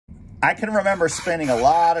I can remember spending a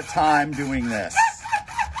lot of time doing this.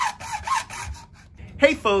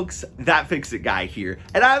 Hey folks, That Fix It Guy here,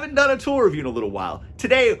 and I haven't done a tool review in a little while.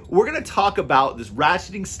 Today, we're gonna talk about this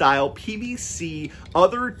ratcheting style PVC,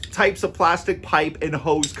 other types of plastic pipe and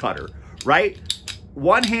hose cutter, right?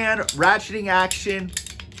 One hand ratcheting action.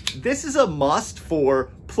 This is a must for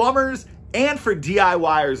plumbers and for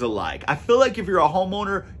DIYers alike. I feel like if you're a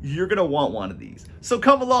homeowner, you're gonna want one of these. So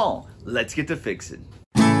come along, let's get to fixing.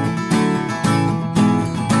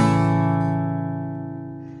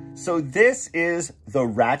 So this is the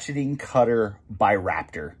ratcheting cutter by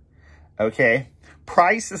Raptor, okay?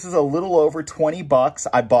 Price, this is a little over 20 bucks.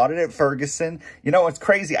 I bought it at Ferguson. You know, it's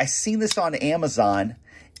crazy. I seen this on Amazon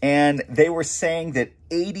and they were saying that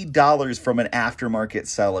 $80 from an aftermarket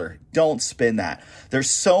seller. Don't spend that.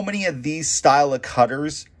 There's so many of these style of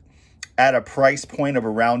cutters at a price point of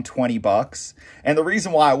around 20 bucks. And the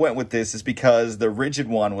reason why I went with this is because the rigid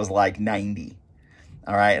one was like 90.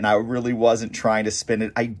 All right, and I really wasn't trying to spend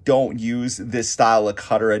it. I don't use this style of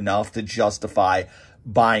cutter enough to justify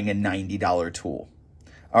buying a $90 tool.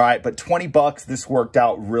 All right, but 20 bucks, this worked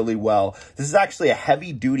out really well. This is actually a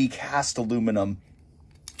heavy-duty cast aluminum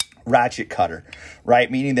ratchet cutter, right?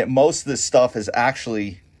 Meaning that most of this stuff is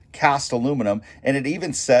actually cast aluminum, and it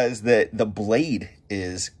even says that the blade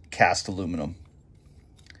is cast aluminum.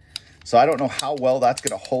 So I don't know how well that's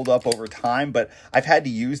going to hold up over time, but I've had to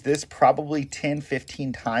use this probably 10,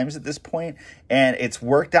 15 times at this point, and it's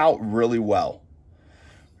worked out really well,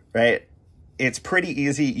 right? It's pretty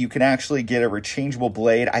easy. You can actually get a rechangeable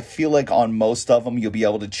blade. I feel like on most of them, you'll be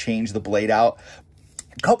able to change the blade out.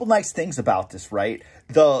 A couple nice things about this, right?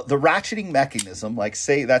 The ratcheting mechanism, like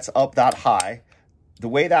say that's up that high, the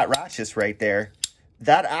way that ratchets right there,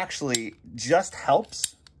 that actually just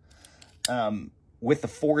helps with the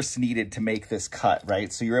force needed to make this cut,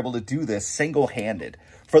 right? So you're able to do this single-handed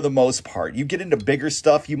for the most part. You get into bigger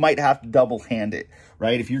stuff, you might have to double-hand it,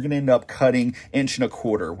 right? If you're gonna end up cutting 1.25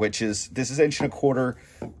 inches, which is, this is 1.25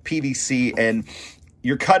 inch PVC, and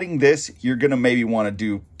you're cutting this, you're gonna maybe wanna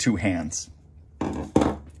do 2 hands.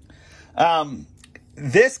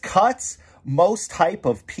 This cuts most type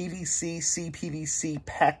of PVC, CPVC,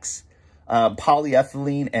 PEX,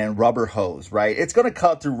 polyethylene, and rubber hose, right? It's gonna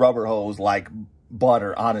cut through rubber hose like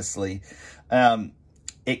butter, honestly.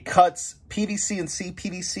 It cuts PVC and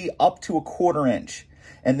CPVC up to 1/4 inch.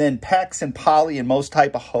 And then PEX and poly and most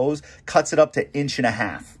type of hose cuts it up to 1.5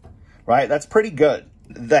 inches, right? That's pretty good.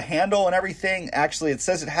 The handle and everything, actually, it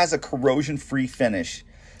says it has a corrosion-free finish.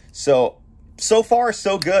 So far,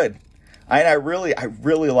 so good. I really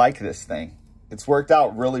like this thing. It's worked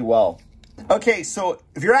out really well. Okay, so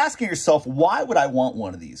if you're asking yourself, why would I want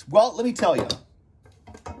one of these? Well, let me tell you.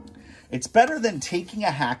 It's better than taking a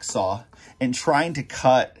hacksaw and trying to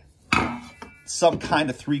cut some kind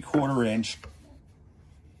of 3/4 inch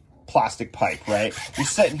plastic pipe, right? You're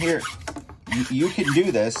sitting here, you can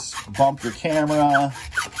do this, bump your camera.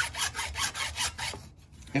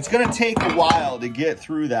 It's gonna take a while to get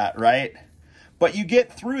through that, right? But you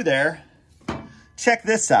get through there, check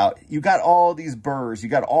this out. You got all these burrs, you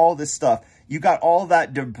got all this stuff, you got all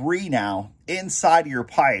that debris now inside of your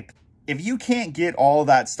pipe. If you can't get all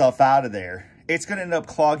that stuff out of there, it's going to end up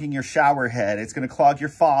clogging your shower head. It's going to clog your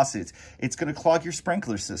faucets. It's going to clog your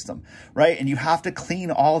sprinkler system, right? And you have to clean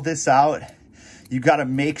all this out. You got to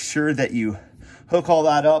make sure that you hook all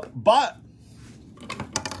that up. But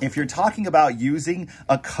if you're talking about using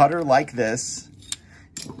a cutter like this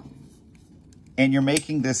and you're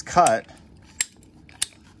making this cut,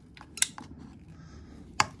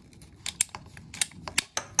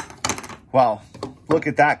 well, look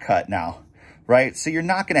at that cut now, right? So you're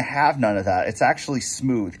not going to have none of that. It's actually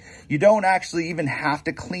smooth. You don't actually even have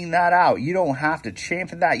to clean that out. You don't have to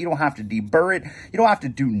chamfer that. You don't have to deburr it. You don't have to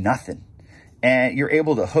do nothing. And you're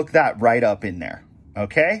able to hook that right up in there,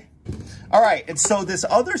 okay? All right, and so this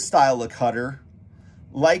other style of cutter,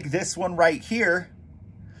 like this one right here,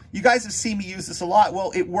 you guys have seen me use this a lot.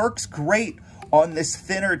 Well, it works great on this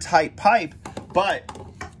thinner type pipe, but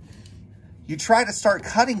you try to start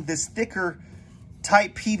cutting this thicker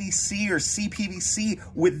type PVC or CPVC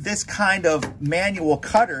with this kind of manual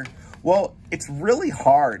cutter, well, it's really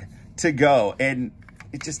hard to go, and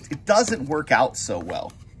it doesn't work out so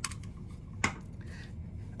well.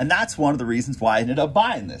 And that's one of the reasons why I ended up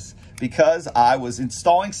buying this, because I was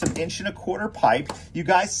installing some 1.25 inch pipe. You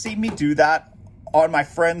guys see me do that on my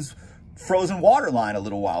friend's frozen water line a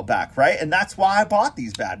little while back, right? And that's why I bought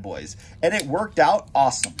these bad boys, and it worked out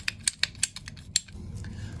awesome.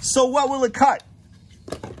 So what will it cut?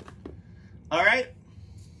 All right.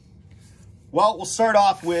 Well, we'll start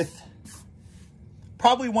off with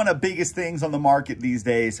Probably one of the biggest things on the market these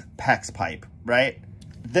days, PEX pipe, right?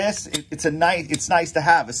 It's nice to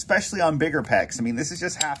have, especially on bigger PEX. I mean, this is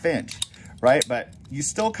just 1/2 inch, right? But you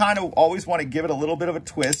still kind of always want to give it a little bit of a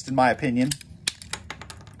twist, in my opinion,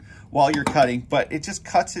 while you're cutting, but it just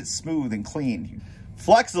cuts it smooth and clean.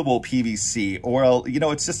 Flexible PVC, or, you know,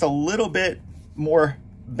 it's just a little bit more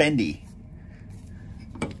bendy.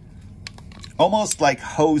 Almost like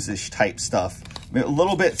hose-ish type stuff. I mean, a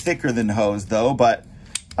little bit thicker than hose though, but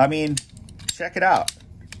I mean, check it out.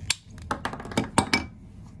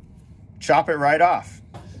 Chop it right off.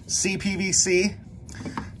 CPVC,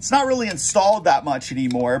 it's not really installed that much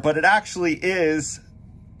anymore, but it actually is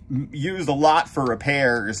used a lot for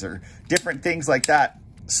repairs or different things like that.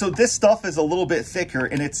 So this stuff is a little bit thicker,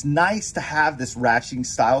 and it's nice to have this ratcheting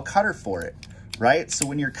style cutter for it, right? So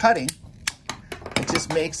when you're cutting, it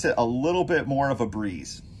just makes it a little bit more of a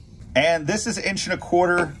breeze. And this is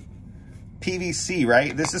 1.25" PVC,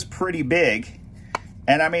 right? This is pretty big.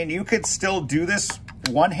 And I mean, you could still do this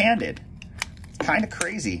one-handed. Kind of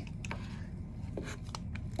crazy.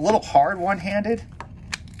 A little hard one-handed,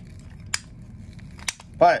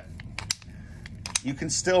 but you can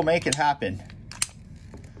still make it happen.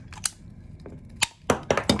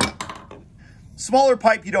 Smaller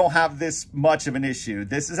pipe, you don't have this much of an issue.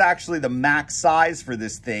 This is actually the max size for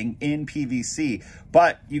this thing in PVC,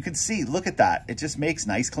 but you can see, look at that. It just makes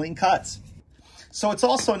nice clean cuts. So it's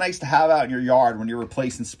also nice to have out in your yard when you're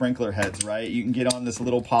replacing sprinkler heads, right? You can get on this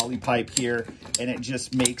little poly pipe here, and it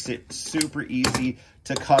just makes it super easy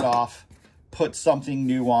to cut off, put something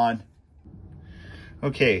new on.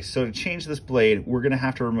 Okay, so to change this blade, we're gonna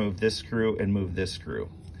have to remove this screw and move this screw.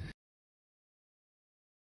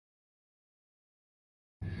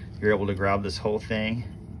 You're able to grab this whole thing,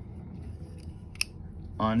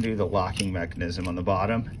 undo the locking mechanism on the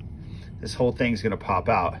bottom. This whole thing's gonna pop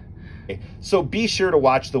out. So be sure to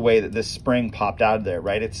watch the way that this spring popped out of there,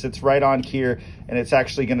 right? It sits right on here, and it's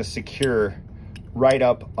actually gonna secure right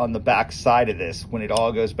up on the back side of this when it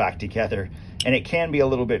all goes back together. And it can be a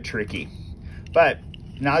little bit tricky. But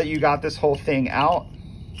now that you got this whole thing out,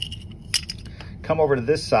 come over to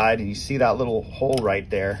this side and you see that little hole right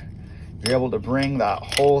there. You're able to bring that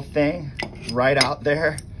whole thing right out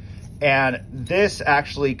there. And this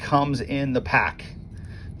actually comes in the pack.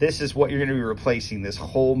 This is what you're gonna be replacing, this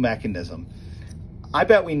whole mechanism. I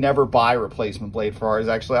bet we never buy a replacement blade for ours.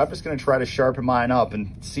 Actually, I'm just gonna try to sharpen mine up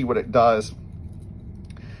and see what it does,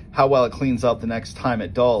 how well it cleans up the next time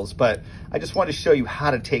it dulls. But I just want to show you how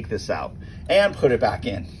to take this out and put it back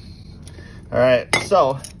in. All right,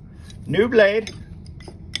 so new blade,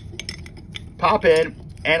 pop in,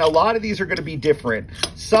 and a lot of these are gonna be different.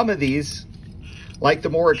 Some of these, like the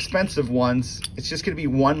more expensive ones, it's just gonna be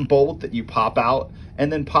one bolt that you pop out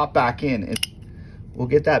and then pop back in. And we'll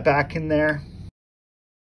get that back in there.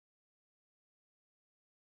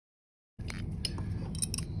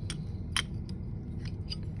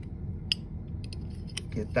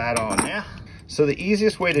 Get that on there. So the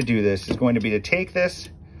easiest way to do this is going to be to take this,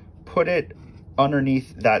 put it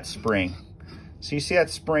underneath that spring. So you see that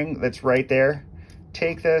spring that's right there?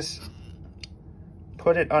 Take this,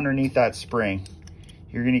 put it underneath that spring.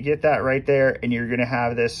 You're gonna get that right there, and you're gonna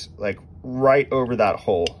have this like right over that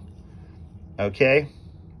hole, okay?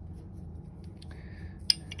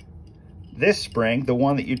 This spring, the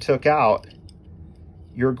one that you took out,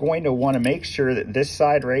 you're going to wanna make sure that this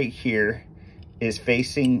side right here is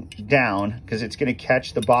facing down, because it's gonna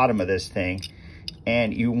catch the bottom of this thing,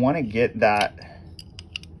 and you wanna get that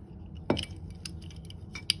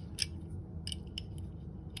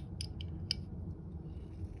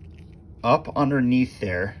up underneath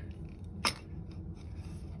there,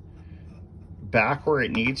 back where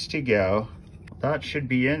it needs to go. That should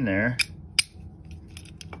be in there.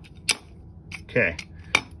 Okay,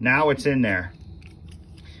 now it's in there.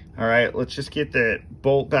 All right, let's just get the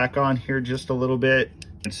bolt back on here just a little bit.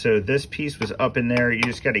 And so this piece was up in there. You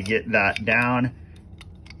just got to get that down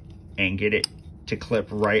and get it to clip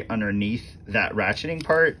right underneath that ratcheting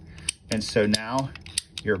part. And so now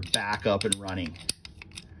you're back up and running.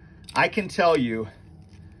 I can tell you,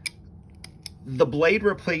 the blade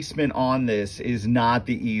replacement on this is not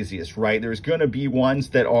the easiest, right? There's gonna be ones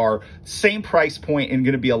that are same price point and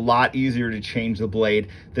gonna be a lot easier to change the blade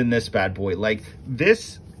than this bad boy. Like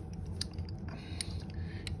this,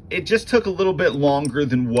 it just took a little bit longer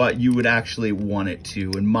than what you would actually want it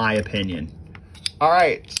to, in my opinion. All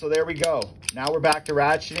right, so there we go. Now we're back to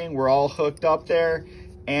ratcheting. We're all hooked up there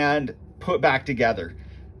and put back together.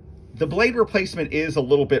 The blade replacement is a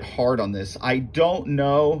little bit hard on this. I don't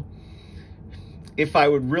know. if I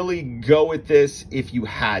would really go with this if you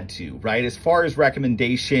had to, right? As far as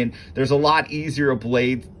recommendation, there's a lot easier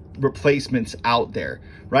blade replacements out there,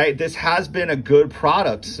 right? This has been a good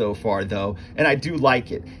product so far though, and I do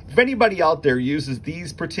like it. If anybody out there uses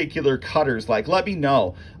these particular cutters, like, let me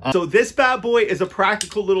know. So this bad boy is a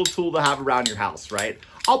practical little tool to have around your house, right?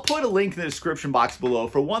 I'll put a link in the description box below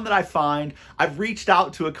for one that I find. I've reached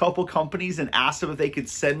out to a couple companies and asked them if they could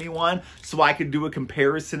send me one so I could do a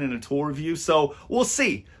comparison and a tool review. So we'll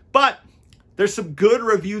see. But there's some good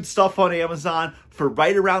reviewed stuff on Amazon for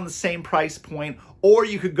right around the same price point, or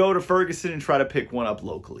you could go to Ferguson and try to pick one up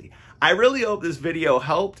locally. I really hope this video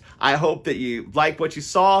helped. I hope that you liked what you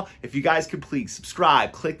saw. If you guys could please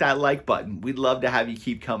subscribe, click that like button. We'd love to have you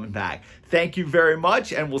keep coming back. Thank you very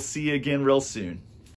much, and we'll see you again real soon.